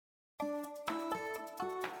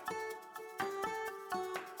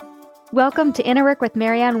Welcome to Inner Work with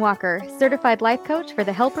Marianne Walker, certified life coach for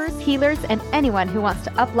the helpers, healers, and anyone who wants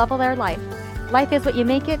to up-level their life. Life is what you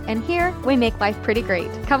make it, and here we make life pretty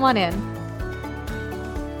great. Come on in.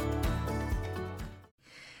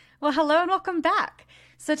 Well, hello and welcome back.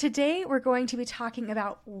 So today we're going to be talking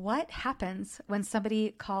about what happens when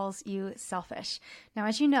somebody calls you selfish. Now,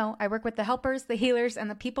 as you know, I work with the helpers, the healers,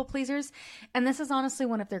 and the people pleasers, and this is honestly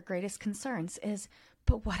one of their greatest concerns is,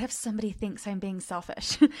 but what if somebody thinks I'm being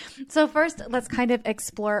selfish? So first, let's kind of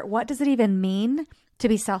explore what does it even mean to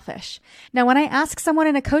be selfish? Now, when I ask someone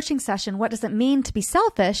in a coaching session, what does it mean to be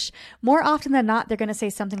selfish? More often than not, they're going to say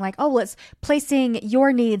something like, oh, well, it's placing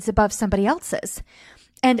your needs above somebody else's.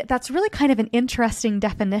 And that's really kind of an interesting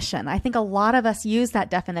definition. I think a lot of us use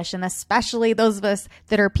that definition, especially those of us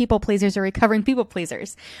that are people pleasers or recovering people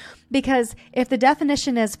pleasers. Because if the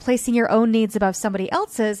definition is placing your own needs above somebody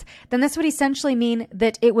else's, then this would essentially mean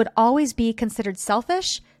that it would always be considered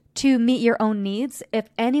selfish to meet your own needs if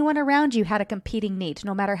anyone around you had a competing need,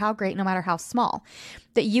 no matter how great, no matter how small.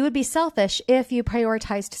 That you would be selfish if you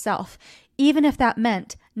prioritized self, even if that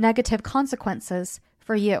meant negative consequences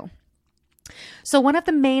for you. So one of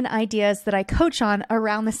the main ideas that I coach on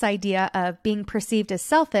around this idea of being perceived as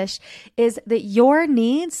selfish is that your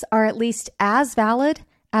needs are at least as valid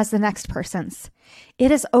as the next person's.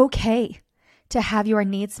 It is okay to have your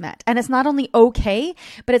needs met. And it's not only okay,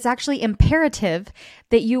 but it's actually imperative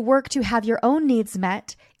that you work to have your own needs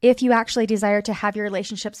met if you actually desire to have your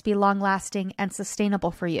relationships be long-lasting and sustainable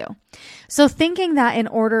for you. So thinking that in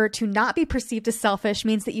order to not be perceived as selfish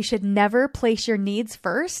means that you should never place your needs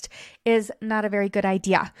first is not a very good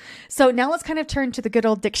idea. So now let's kind of turn to the good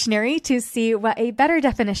old dictionary to see what a better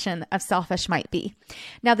definition of selfish might be.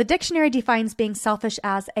 Now, the dictionary defines being selfish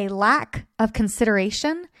as a lack of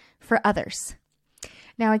consideration for others.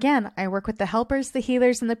 Now, again, I work with the helpers, the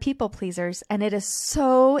healers, and the people pleasers, and it is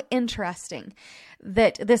so interesting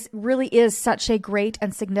that this really is such a great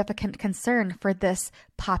and significant concern for this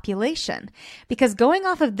population. Because going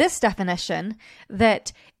off of this definition,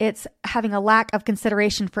 that it's having a lack of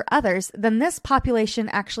consideration for others, then this population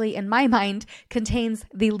actually, in my mind, contains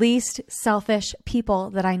the least selfish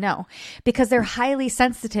people that I know. Because they're highly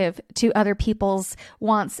sensitive to other people's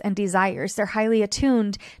wants and desires. They're highly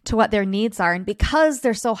attuned to what their needs are. And because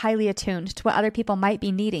they're so highly attuned to what other people might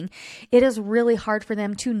be needing, it is really hard for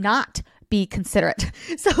them to not be considerate.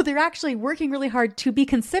 So they're actually working really hard to be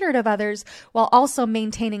considerate of others while also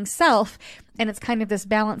maintaining self. And it's kind of this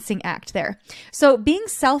balancing act there. So being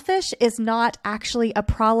selfish is not actually a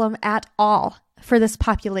problem at all for this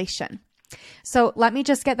population. So let me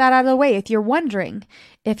just get that out of the way. If you're wondering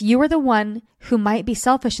if you are the one who might be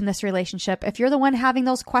selfish in this relationship, if you're the one having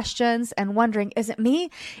those questions and wondering, is it me?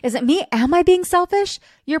 Is it me? Am I being selfish?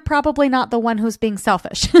 You're probably not the one who's being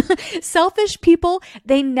selfish. Selfish people,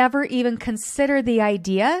 they never even consider the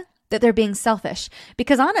idea that they're being selfish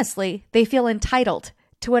because honestly, they feel entitled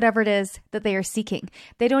to whatever it is that they are seeking.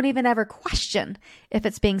 They don't even ever question if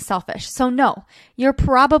it's being selfish. So no, you're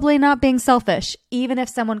probably not being selfish, even if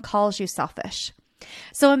someone calls you selfish.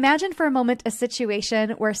 So imagine for a moment a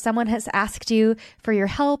situation where someone has asked you for your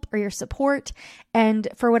help or your support, and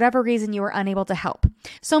for whatever reason you were unable to help.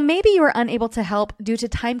 So maybe you were unable to help due to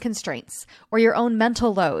time constraints or your own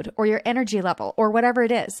mental load or your energy level or whatever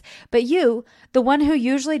it is. But you, the one who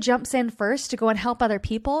usually jumps in first to go and help other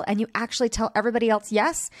people, and you actually tell everybody else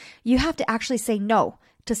yes, you have to actually say no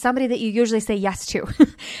to somebody that you usually say yes to.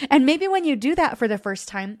 And maybe when you do that for the first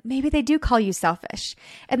time, maybe they do call you selfish.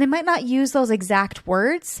 And they might not use those exact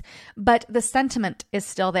words, but the sentiment is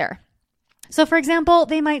still there. So for example,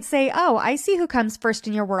 they might say, oh, I see who comes first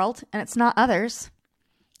in your world, and it's not others.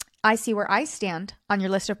 I see where I stand on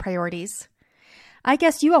your list of priorities. I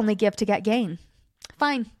guess you only give to get gain.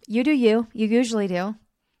 Fine, you do you. You usually do.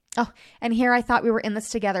 Oh, and here I thought we were in this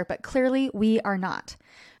together, but clearly we are not.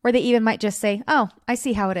 Or they even might just say, oh, I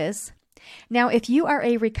see how it is. Now, if you are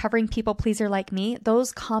a recovering people pleaser like me,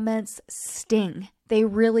 those comments sting. They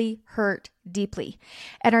really hurt deeply.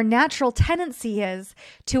 And our natural tendency is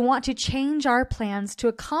to want to change our plans to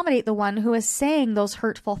accommodate the one who is saying those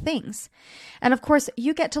hurtful things. And of course,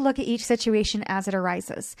 you get to look at each situation as it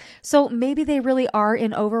arises. So maybe they really are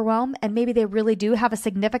in overwhelm, and maybe they really do have a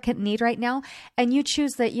significant need right now. And you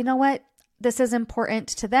choose that, you know what? This is important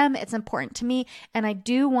to them. It's important to me. And I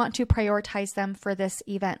do want to prioritize them for this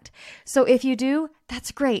event. So if you do,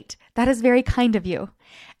 that's great. That is very kind of you.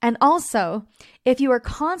 And also, if you are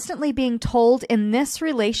constantly being told in this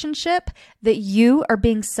relationship that you are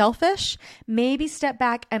being selfish, maybe step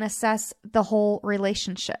back and assess the whole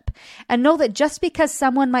relationship. And know that just because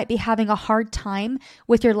someone might be having a hard time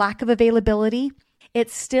with your lack of availability, it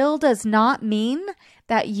still does not mean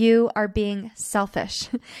that you are being selfish.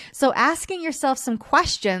 So asking yourself some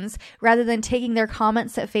questions rather than taking their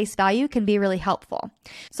comments at face value can be really helpful.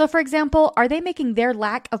 So for example, are they making their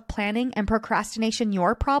lack of planning and procrastination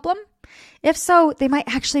your problem? If so, they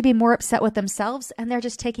might actually be more upset with themselves and they're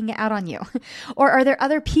just taking it out on you. Or are there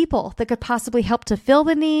other people that could possibly help to fill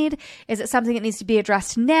the need? Is it something that needs to be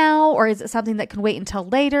addressed now, or is it something that can wait until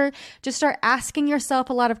later? Just start asking yourself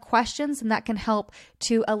a lot of questions, and that can help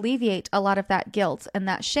to alleviate a lot of that guilt and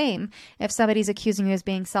that shame if somebody's accusing you as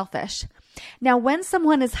being selfish. Now, when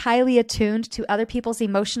someone is highly attuned to other people's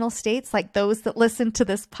emotional states, like those that listen to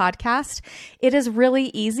this podcast, it is really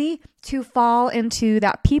easy to fall into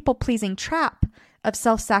that people-pleasing trap of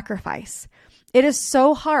self-sacrifice. It is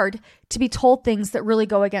so hard to be told things that really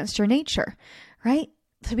go against your nature, right?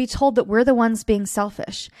 To be told that we're the ones being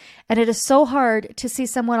selfish. And it is so hard to see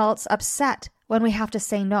someone else upset when we have to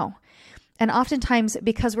say no. And oftentimes,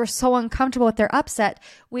 because we're so uncomfortable with their upset,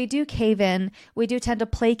 we do cave in, we do tend to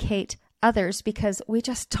placate others because we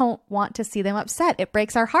just don't want to see them upset. It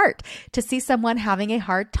breaks our heart to see someone having a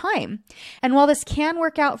hard time. And while this can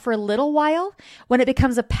work out for a little while, when it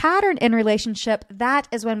becomes a pattern in relationship, that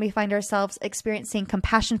is when we find ourselves experiencing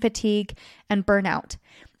compassion fatigue and burnout.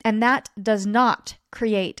 And that does not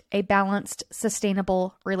create a balanced,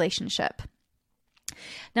 sustainable relationship.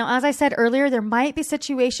 Now, as I said earlier, there might be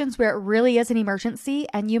situations where it really is an emergency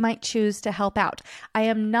and you might choose to help out. I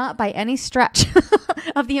am not by any stretch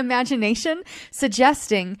of the imagination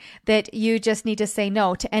suggesting that you just need to say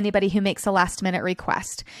no to anybody who makes a last minute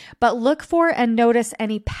request. But look for and notice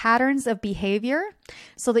any patterns of behavior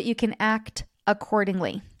so that you can act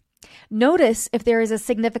accordingly. Notice if there is a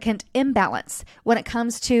significant imbalance when it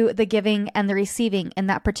comes to the giving and the receiving in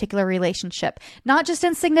that particular relationship. Not just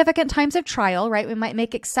in significant times of trial, right? We might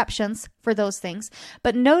make exceptions for those things,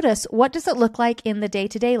 but notice what does it look like in the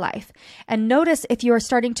day-to-day life? And notice if you are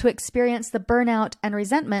starting to experience the burnout and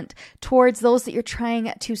resentment towards those that you're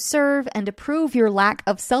trying to serve and to prove your lack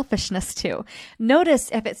of selfishness to. Notice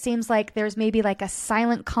if it seems like there's maybe like a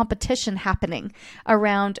silent competition happening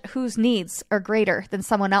around whose needs are greater than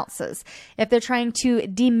someone else's. If they're trying to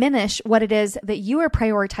diminish what it is that you are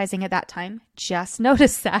prioritizing at that time, just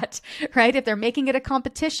notice that, right? If they're making it a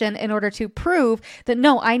competition in order to prove that,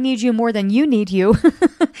 no, I need you more than you need you,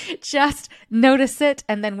 just notice it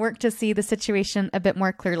and then work to see the situation a bit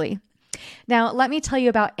more clearly. Now, let me tell you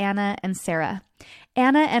about Anna and Sarah.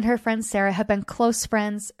 Anna and her friend Sarah have been close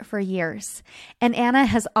friends for years, and Anna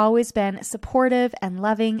has always been supportive and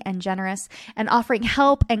loving and generous and offering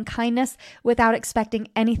help and kindness without expecting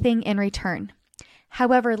anything in return.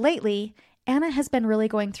 However, lately, Anna has been really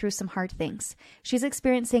going through some hard things. She's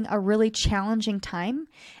experiencing a really challenging time,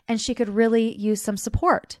 and she could really use some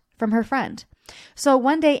support from her friend. So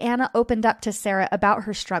one day, Anna opened up to Sarah about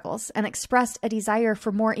her struggles and expressed a desire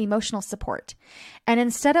for more emotional support. And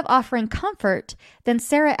instead of offering comfort, then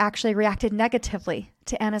Sarah actually reacted negatively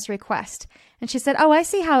to Anna's request. And she said, "Oh, I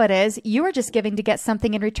see how it is. You are just giving to get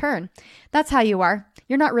something in return. That's how you are.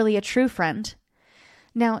 You're not really a true friend."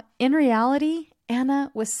 Now, in reality,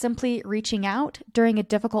 Anna was simply reaching out during a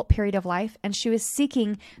difficult period of life, and she was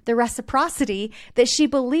seeking the reciprocity that she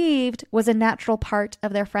believed was a natural part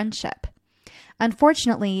of their friendship.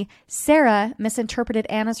 Unfortunately, Sarah misinterpreted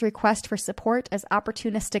Anna's request for support as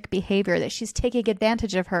opportunistic behavior, that she's taking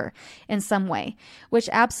advantage of her in some way, which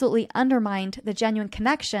absolutely undermined the genuine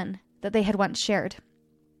connection that they had once shared.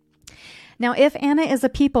 Now, if Anna is a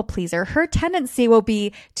people pleaser, her tendency will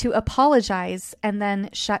be to apologize and then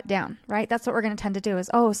shut down, right? That's what we're going to tend to do is,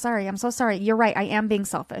 "Oh, sorry, I'm so sorry. You're right. I am being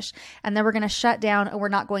selfish." And then we're going to shut down and we're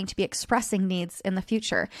not going to be expressing needs in the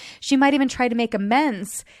future. She might even try to make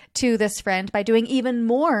amends to this friend by doing even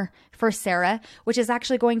more for Sarah, which is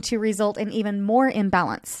actually going to result in even more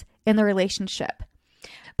imbalance in the relationship.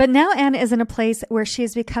 But now Anna is in a place where she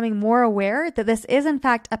is becoming more aware that this is in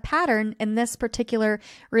fact a pattern in this particular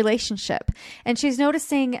relationship. And she's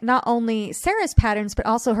noticing not only Sarah's patterns, but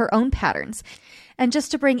also her own patterns. And just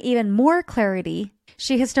to bring even more clarity,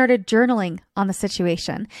 she has started journaling on the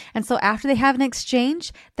situation. And so after they have an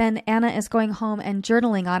exchange, then Anna is going home and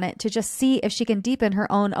journaling on it to just see if she can deepen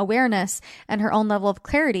her own awareness and her own level of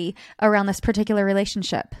clarity around this particular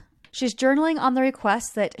relationship. She's journaling on the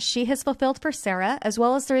requests that she has fulfilled for Sarah, as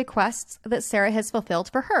well as the requests that Sarah has fulfilled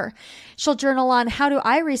for her. She'll journal on how do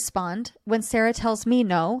I respond when Sarah tells me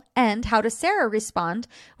no, and how does Sarah respond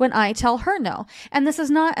when I tell her no. And this is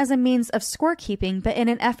not as a means of scorekeeping, but in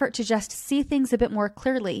an effort to just see things a bit more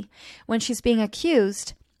clearly when she's being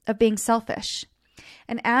accused of being selfish.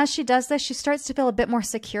 And as she does this, she starts to feel a bit more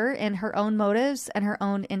secure in her own motives and her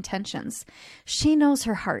own intentions. She knows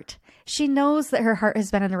her heart. She knows that her heart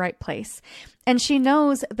has been in the right place. And she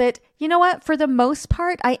knows that, you know what, for the most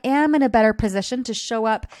part, I am in a better position to show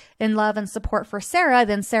up in love and support for Sarah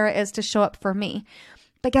than Sarah is to show up for me.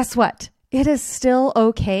 But guess what? It is still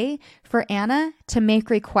okay for Anna to make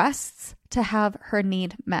requests to have her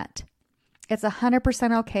need met. It's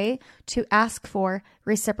 100% okay to ask for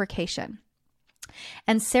reciprocation.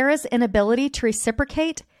 And Sarah's inability to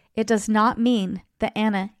reciprocate, it does not mean that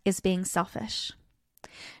Anna is being selfish.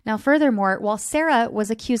 Now, furthermore, while Sarah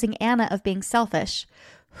was accusing Anna of being selfish,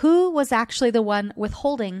 who was actually the one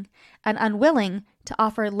withholding and unwilling to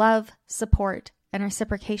offer love, support, and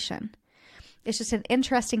reciprocation? It's just an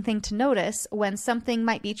interesting thing to notice when something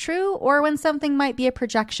might be true or when something might be a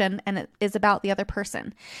projection and it is about the other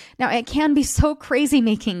person. Now, it can be so crazy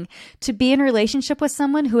making to be in a relationship with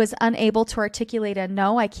someone who is unable to articulate a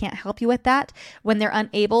no, I can't help you with that, when they're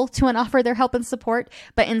unable to offer their help and support,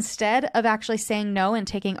 but instead of actually saying no and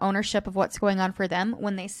taking ownership of what's going on for them,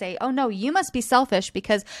 when they say, oh no, you must be selfish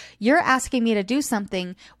because you're asking me to do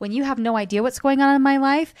something when you have no idea what's going on in my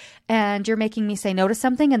life and you're making me say no to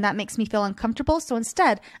something and that makes me feel uncomfortable. So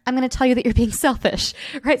instead, I'm going to tell you that you're being selfish,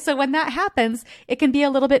 right? So when that happens, it can be a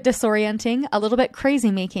little bit disorienting, a little bit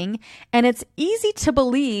crazy making, and it's easy to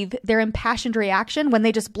believe their impassioned reaction when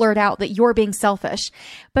they just blurt out that you're being selfish.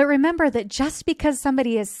 But remember that just because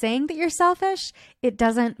somebody is saying that you're selfish, it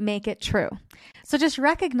doesn't make it true. So just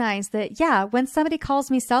recognize that, yeah, when somebody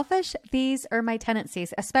calls me selfish, these are my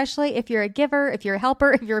tendencies, especially if you're a giver, if you're a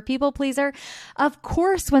helper, if you're a people pleaser. Of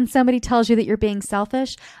course, when somebody tells you that you're being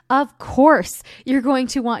selfish, of course, you're going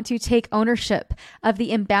to want to take ownership of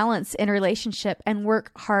the imbalance in a relationship and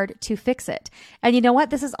work hard to fix it. And you know what?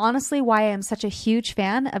 This is honestly why I am such a huge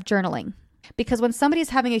fan of journaling. Because when somebody's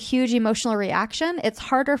having a huge emotional reaction, it's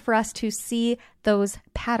harder for us to see those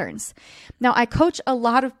patterns. Now, I coach a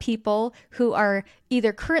lot of people who are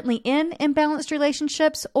either currently in imbalanced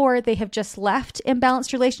relationships or they have just left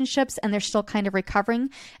imbalanced relationships and they're still kind of recovering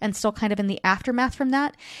and still kind of in the aftermath from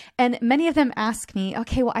that. And many of them ask me,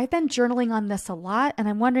 okay, well, I've been journaling on this a lot and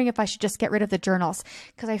I'm wondering if I should just get rid of the journals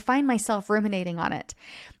because I find myself ruminating on it.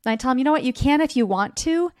 And I tell them, you know what, you can if you want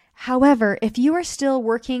to. However, if you are still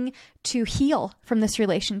working to heal from this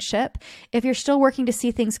relationship, if you're still working to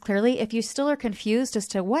see things clearly, if you still are confused as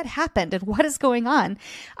to what happened and what is going on,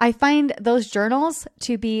 I find those journals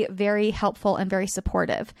to be very helpful and very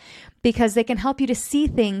supportive because they can help you to see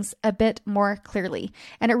things a bit more clearly.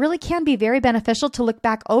 And it really can be very beneficial to look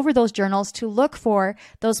back over those journals to look for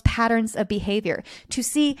those patterns of behavior, to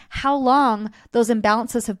see how long those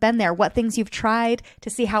imbalances have been there, what things you've tried, to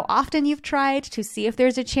see how often you've tried, to see if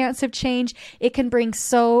there's a chance of change. It can bring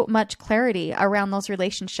so much clarity around those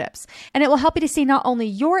relationships. And it will help you to see not only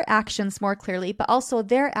your actions more clearly, but also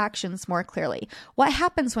their actions more clearly. What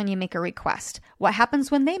happens when you make a request? What happens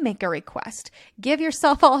when they make a request? Give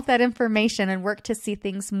yourself all of that information and work to see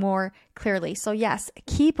things more clearly. So yes,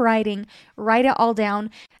 keep writing, write it all down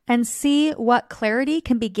and see what clarity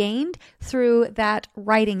can be gained through that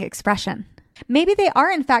writing expression. Maybe they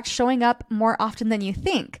are in fact showing up more often than you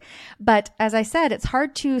think. But as I said, it's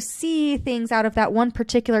hard to see things out of that one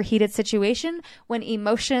particular heated situation when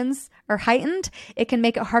emotions are heightened. It can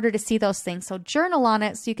make it harder to see those things. So journal on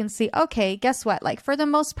it so you can see, okay, guess what? Like for the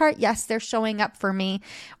most part, yes, they're showing up for me.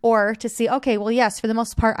 Or to see, okay, well, yes, for the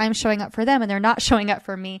most part, I'm showing up for them and they're not showing up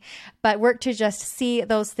for me. But work to just see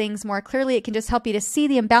those things more clearly. It can just help you to see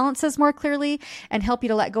the imbalances more clearly and help you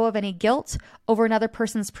to let go of any guilt over another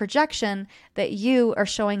person's projection that you are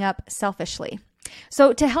showing up selfishly.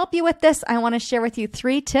 So to help you with this, I want to share with you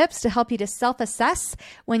 3 tips to help you to self-assess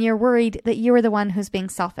when you're worried that you are the one who's being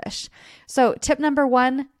selfish. So tip number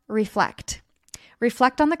 1, reflect.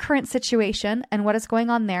 Reflect on the current situation and what is going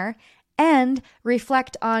on there, and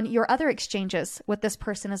reflect on your other exchanges with this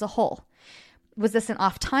person as a whole. Was this an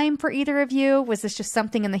off time for either of you? Was this just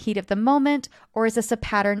something in the heat of the moment? Or is this a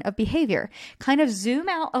pattern of behavior? Kind of zoom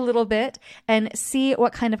out a little bit and see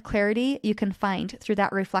what kind of clarity you can find through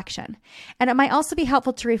that reflection. And it might also be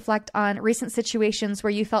helpful to reflect on recent situations where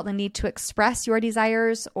you felt the need to express your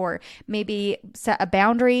desires or maybe set a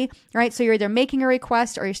boundary, right? So you're either making a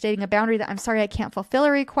request or you're stating a boundary that I'm sorry, I can't fulfill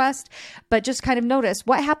a request, but just kind of notice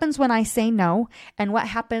what happens when I say no and what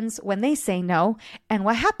happens when they say no and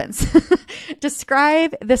what happens.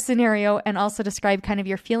 Describe the scenario and also describe kind of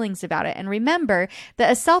your feelings about it. And remember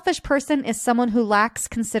that a selfish person is someone who lacks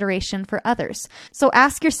consideration for others. So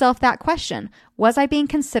ask yourself that question. Was I being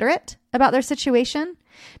considerate about their situation?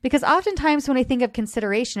 Because oftentimes when I think of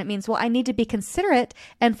consideration, it means, well, I need to be considerate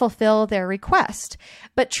and fulfill their request.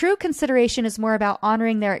 But true consideration is more about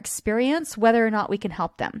honoring their experience, whether or not we can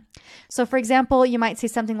help them. So for example, you might say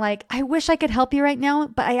something like, I wish I could help you right now,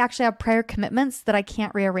 but I actually have prior commitments that I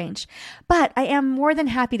can't rearrange. But I am more than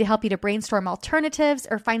happy to help you to brainstorm alternatives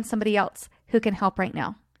or find somebody else who can help right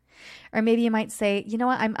now. Or maybe you might say, you know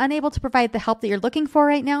what, I'm unable to provide the help that you're looking for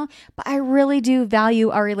right now, but I really do value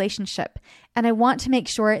our relationship. And I want to make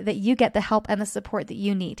sure that you get the help and the support that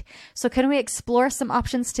you need. So can we explore some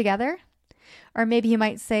options together? Or maybe you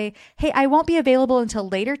might say, hey, I won't be available until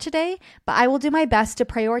later today, but I will do my best to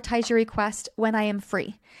prioritize your request when I am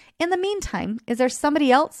free. In the meantime, is there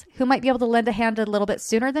somebody else who might be able to lend a hand a little bit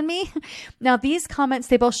sooner than me? Now, these comments,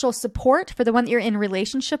 they both show support for the one that you're in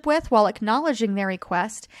relationship with while acknowledging their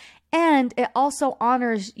request, and it also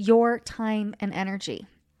honors your time and energy.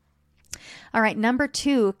 All right, number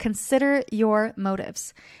 2, consider your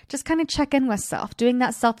motives. Just kind of check in with self, doing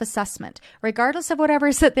that self-assessment. Regardless of whatever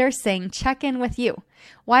it is that they're saying, check in with you.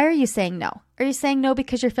 Why are you saying no? Are you saying no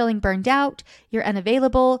because you're feeling burned out, you're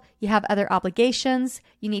unavailable, you have other obligations,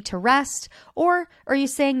 you need to rest? Or are you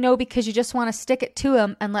saying no because you just want to stick it to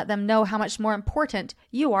them and let them know how much more important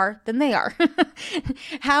you are than they are?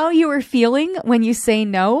 How you are feeling when you say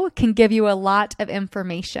no can give you a lot of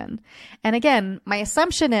information. And again, my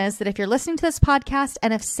assumption is that if you're listening to this podcast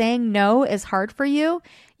and if saying no is hard for you,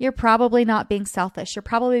 you're probably not being selfish. You're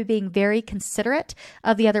probably being very considerate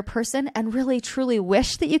of the other person and really truly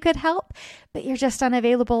wish that you could help, but you're just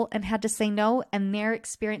unavailable and had to say no, and they're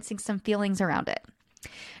experiencing some feelings around it.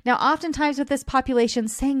 Now, oftentimes with this population,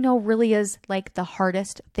 saying no really is like the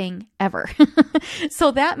hardest thing ever. So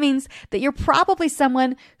that means that you're probably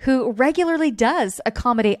someone who regularly does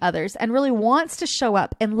accommodate others and really wants to show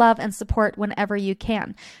up in love and support whenever you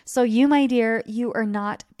can. So you, my dear, you are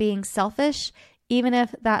not being selfish, even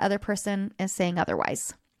if that other person is saying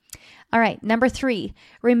otherwise. All right, number 3,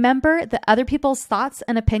 remember that other people's thoughts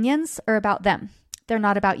and opinions are about them. They're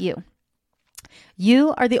not about you.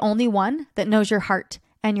 You are the only one that knows your heart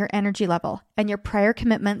and your energy level and your prior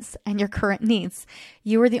commitments and your current needs.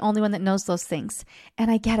 You are the only one that knows those things.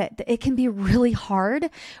 And I get it. It can be really hard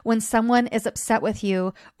when someone is upset with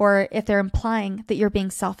you or if they're implying that you're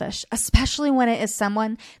being selfish, especially when it is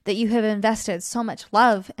someone that you have invested so much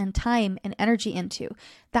love and time and energy into.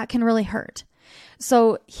 That can really hurt.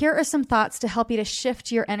 So here are some thoughts to help you to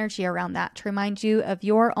shift your energy around that, to remind you of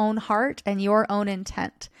your own heart and your own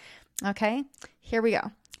intent. Okay, here we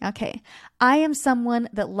go. Okay, I am someone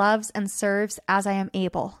that loves and serves as I am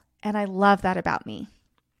able, and I love that about me.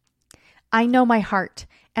 I know my heart,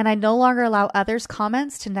 and I no longer allow others'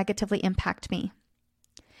 comments to negatively impact me.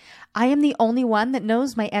 I am the only one that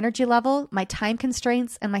knows my energy level, my time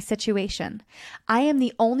constraints, and my situation. I am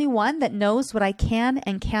the only one that knows what I can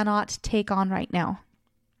and cannot take on right now.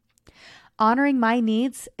 Honoring my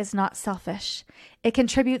needs is not selfish. It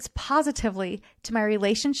contributes positively to my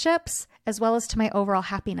relationships as well as to my overall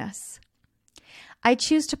happiness. I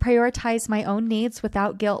choose to prioritize my own needs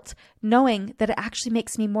without guilt, knowing that it actually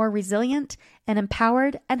makes me more resilient and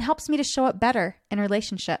empowered and helps me to show up better in a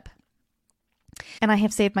relationship. And I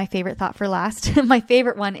have saved my favorite thought for last. My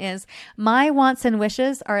favorite one is, my wants and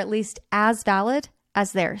wishes are at least as valid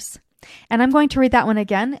as theirs. And I'm going to read that one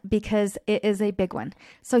again because it is a big one.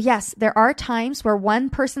 So yes, there are times where one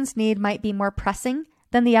person's need might be more pressing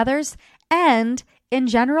than the others. And in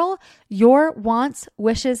general, your wants,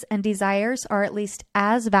 wishes, and desires are at least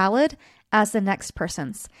as valid as the next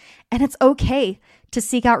person's. And it's okay to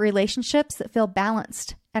seek out relationships that feel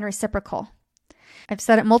balanced and reciprocal. I've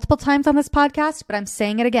said it multiple times on this podcast, but I'm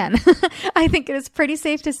saying it again. I think it is pretty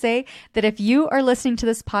safe to say that if you are listening to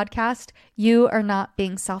this podcast, you are not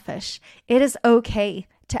being selfish. It is okay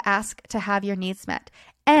to ask to have your needs met.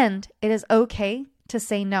 And it is okay to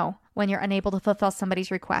say no when you're unable to fulfill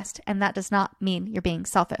somebody's request. And that does not mean you're being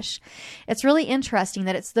selfish. It's really interesting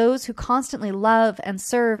that it's those who constantly love and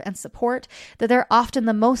serve and support that they're often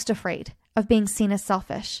the most afraid of being seen as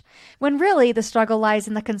selfish, when really the struggle lies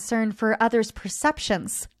in the concern for others'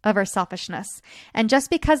 perceptions of our selfishness. And just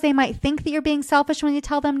because they might think that you're being selfish when you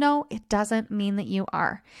tell them no, it doesn't mean that you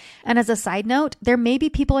are. And as a side note, there may be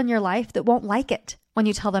people in your life that won't like it when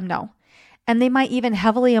you tell them no. And they might even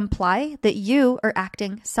heavily imply that you are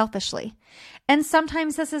acting selfishly. And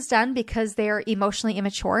sometimes this is done because they are emotionally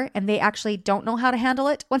immature and they actually don't know how to handle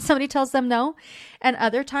it when somebody tells them no. And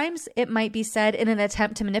other times it might be said in an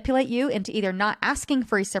attempt to manipulate you into either not asking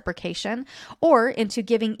for reciprocation or into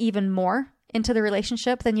giving even more into the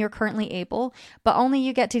relationship than you're currently able, but only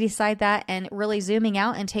you get to decide that, and really zooming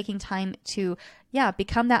out and taking time to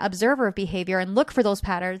become that observer of behavior and look for those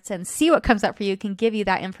patterns and see what comes up for you can give you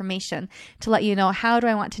that information to let you know, how do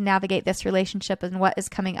I want to navigate this relationship and what is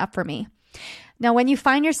coming up for me? Now, when you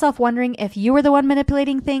find yourself wondering if you were the one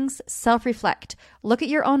manipulating things, self-reflect. Look at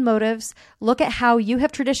your own motives, look at how you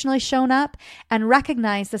have traditionally shown up, and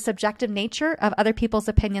recognize the subjective nature of other people's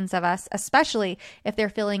opinions of us, especially if they're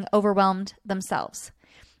feeling overwhelmed themselves.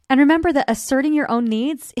 And remember that asserting your own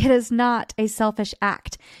needs, it is not a selfish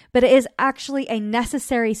act, but it is actually a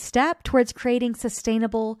necessary step towards creating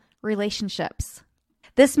sustainable relationships.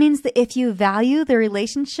 This means that if you value the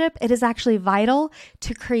relationship, it is actually vital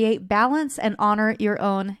to create balance and honor your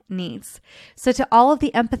own needs. So to all of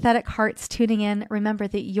the empathetic hearts tuning in, remember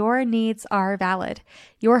that your needs are valid.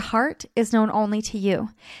 Your heart is known only to you.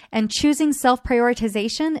 And choosing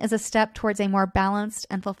self-prioritization is a step towards a more balanced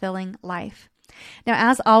and fulfilling life. Now,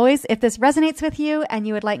 as always, if this resonates with you and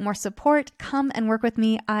you would like more support, come and work with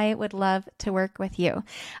me. I would love to work with you.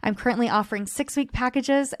 I'm currently offering 6-week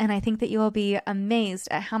packages, and I think that you will be amazed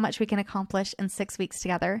at how much we can accomplish in 6 weeks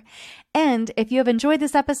together. And if you have enjoyed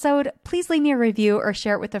this episode, please leave me a review or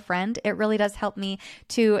share it with a friend. It really does help me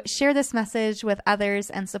to share this message with others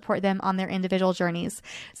and support them on their individual journeys.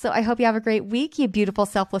 So I hope you have a great week, you beautiful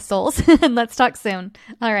selfless souls, and let's talk soon.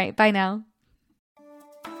 All right, bye now.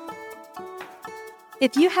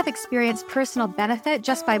 If you have experienced personal benefit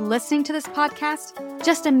just by listening to this podcast,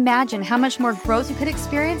 just imagine how much more growth you could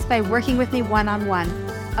experience by working with me one-on-one.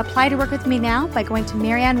 Apply to work with me now by going to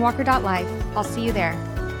mariannewalker.life. I'll see you there.